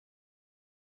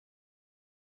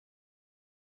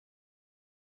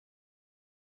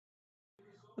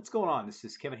What's going on? This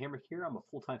is Kevin Hamrick here. I'm a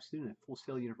full-time student at Full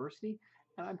Sail University,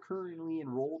 and I'm currently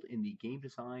enrolled in the Game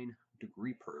Design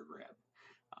degree program.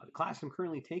 The class I'm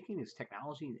currently taking is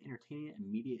Technology and Entertainment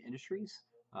and Media Industries,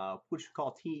 which we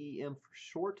call TEM for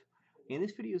short. And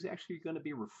this video is actually going to be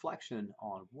a reflection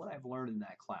on what I've learned in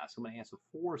that class. I'm going to answer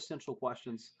 4 essential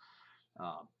questions.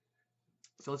 Um,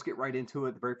 so let's get right into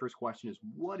it. The very first question is,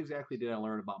 what exactly did I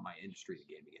learn about my industry,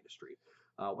 the gaming industry?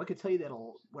 Well, I can tell you that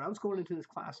when I was going into this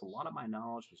class, a lot of my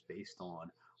knowledge was based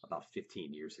on about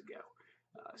 15 years ago.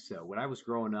 So when I was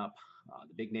growing up,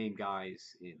 the big name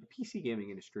guys in the PC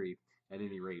gaming industry, at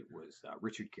any rate, was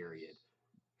Richard Garriott,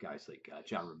 guys like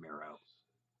John Romero.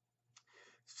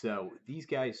 So these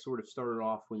guys sort of started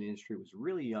off when the industry was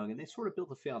really young, and they sort of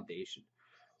built a foundation.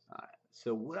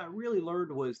 So what I really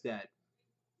learned was that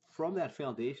from that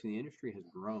foundation, the industry has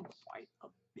grown quite a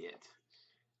bit.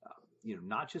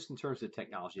 Not just in terms of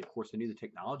technology. Of course, I knew the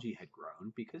technology had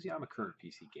grown because, I'm a current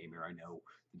PC gamer. I know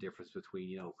the difference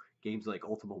between, games like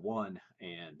Ultima 1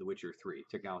 and The Witcher 3.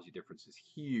 Technology difference is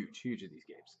huge, huge in these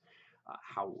games.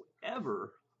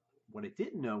 However, what I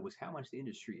didn't know was how much the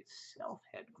industry itself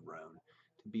had grown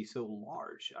to be so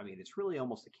large. I mean, it's really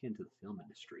almost akin to the film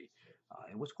industry.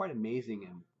 And what's quite amazing,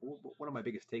 and one of my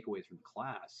biggest takeaways from the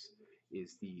class,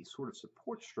 is the sort of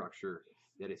support structure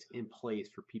that is in place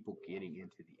for people getting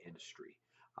into the industry.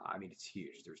 I mean, it's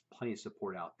huge. There's plenty of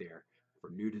support out there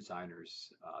for new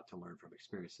designers to learn from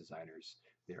experienced designers.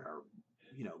 There are,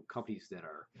 companies that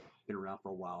are been around for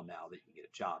a while now that you can get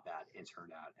a job at, intern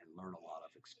at, and learn a lot of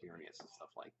experience and stuff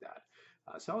like that.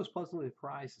 So I was pleasantly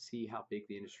surprised to see how big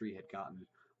the industry had gotten,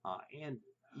 and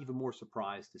even more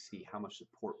surprised to see how much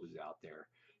support was out there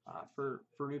for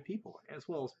new people, as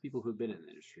well as people who've been in the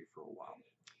industry for a while.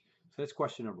 So that's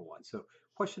question number one. So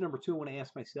question number two I want to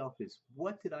ask myself is,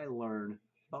 what did I learn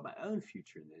about my own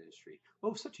future in the industry?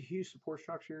 Well, with such a huge support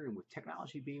structure and with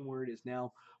technology being where it is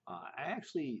now, I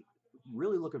actually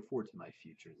really looking forward to my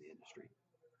future in the industry.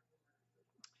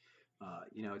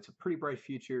 It's a pretty bright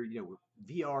future.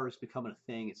 VR is becoming a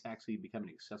thing. It's actually becoming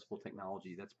accessible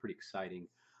technology. That's pretty exciting.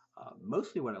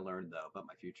 Mostly what I learned though about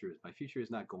my future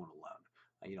is not going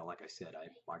alone. Like I said,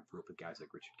 I grew up with guys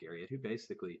like Richard Garriott, who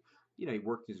basically, he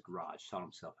worked in his garage, taught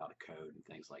himself how to code and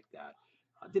things like that.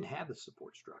 Didn't have the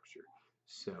support structure.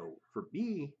 So for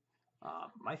me,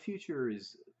 my future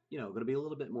is, going to be a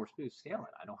little bit more smooth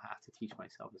sailing. I don't have to teach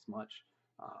myself as much.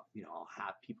 I'll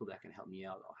have people that can help me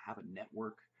out. I'll have a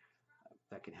network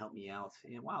that can help me out.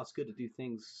 And wow, it's good to do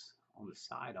things on the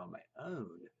side on my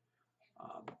own.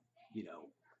 Um, you know,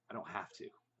 I don't have to,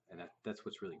 and that's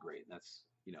what's really great. And that's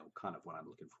kind of what I'm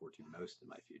looking forward to most in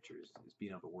my future is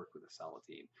being able to work with a solid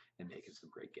team and making some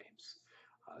great games.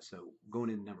 So going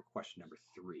into question number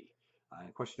three.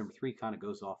 And question number three kind of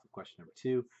goes off of question number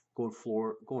two. Going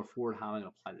forward, how I'm going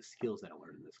to apply the skills that I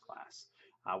learned in this class.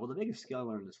 Well, the biggest skill I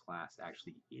learned in this class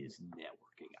actually is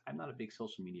networking. I'm not a big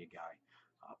social media guy.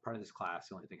 Part of this class,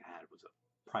 the only thing I had was a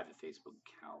private Facebook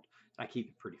account. I keep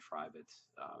it pretty private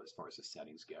as far as the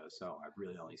settings go, so I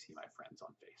really only see my friends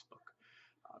on Facebook.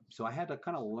 So I had to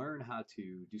kind of learn how to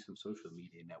do some social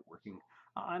media networking,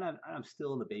 and I'm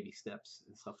still in the baby steps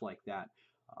and stuff like that.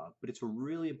 But it's a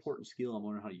really important skill. I'm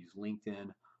learning how to use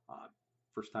LinkedIn.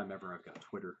 First time ever I've got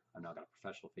Twitter. I've now got a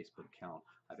professional Facebook account.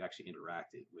 I've actually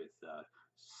interacted with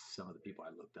some of the people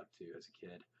I looked up to as a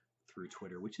kid through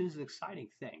Twitter, which is an exciting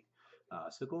thing.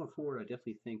 So going forward, I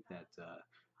definitely think that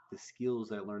the skills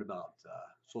that I learned about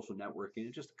social networking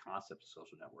and just the concept of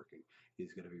social networking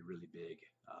is going to be really big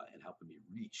in helping me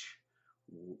reach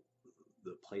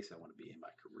the place I want to be in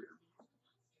my career.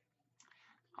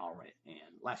 All right,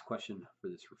 and last question for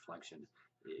this reflection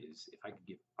is, if I could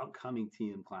give upcoming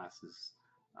TM classes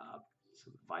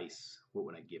some advice, what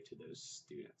would I give to those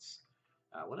students?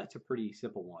 Well, that's a pretty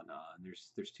simple one.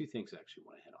 There's two things I actually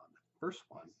want to hit on. The first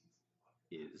one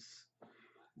is,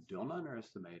 don't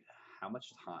underestimate how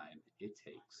much time it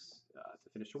takes to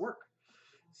finish the work.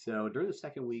 So during the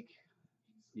second week,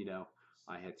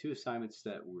 I had 2 assignments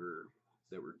that were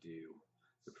due.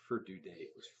 The preferred due date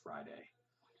was Friday.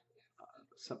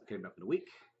 Something came up in the week.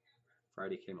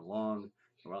 Friday came along.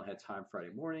 And while I had time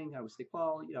Friday morning, I was like,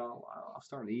 well, I'll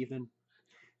start in the evening.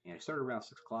 And I started around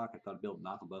 6 o'clock. I thought I'd be able to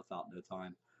knock them both out in no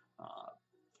time.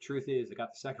 Truth is, I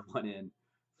got the second one in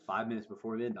 5 minutes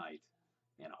before midnight,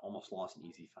 and I almost lost an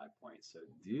easy 5 points. So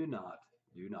do not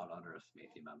underestimate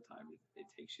the amount of time it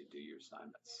takes you to do your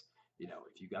assignments.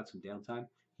 If you got some downtime,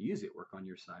 use it. Work on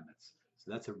your assignments. So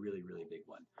that's a really, really big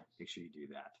one. Make sure you do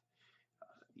that.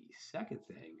 The second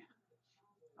thing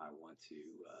I want to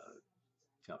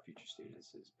tell future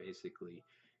students is basically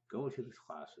go into this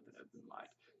class with an open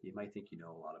mind. You might think you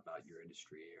know a lot about your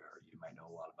industry, or you might know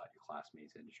a lot about your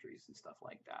classmates' industries and stuff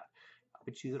like that.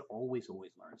 But you could always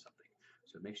learn something.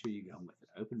 So make sure you go in with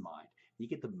an open mind. You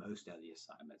get the most out of the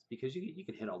assignments because you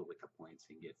can hit all the wake up points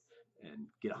and get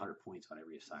 100 points on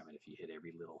every assignment if you hit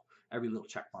every little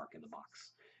check mark in the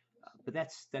box. But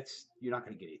that's you're not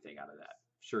going to get anything out of that.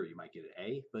 Sure, you might get an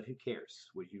A, but who cares?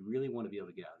 What you really want to be able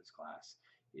to get out of this class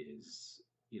is,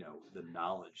 the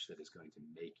knowledge that is going to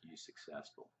make you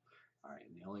successful. All right,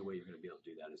 and the only way you're going to be able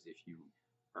to do that is if you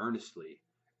earnestly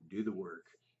do the work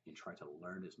and try to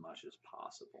learn as much as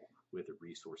possible with the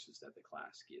resources that the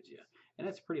class gives you. And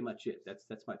that's pretty much it.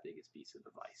 That's my biggest piece of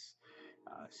advice.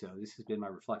 So this has been my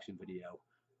reflection video.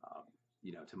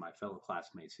 To my fellow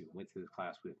classmates who went through the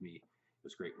class with me, it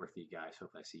was great working with you guys.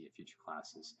 Hope I see you in future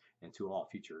classes. And to all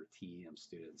future TEM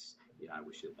students, I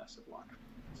wish you the best of luck.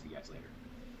 See you guys later.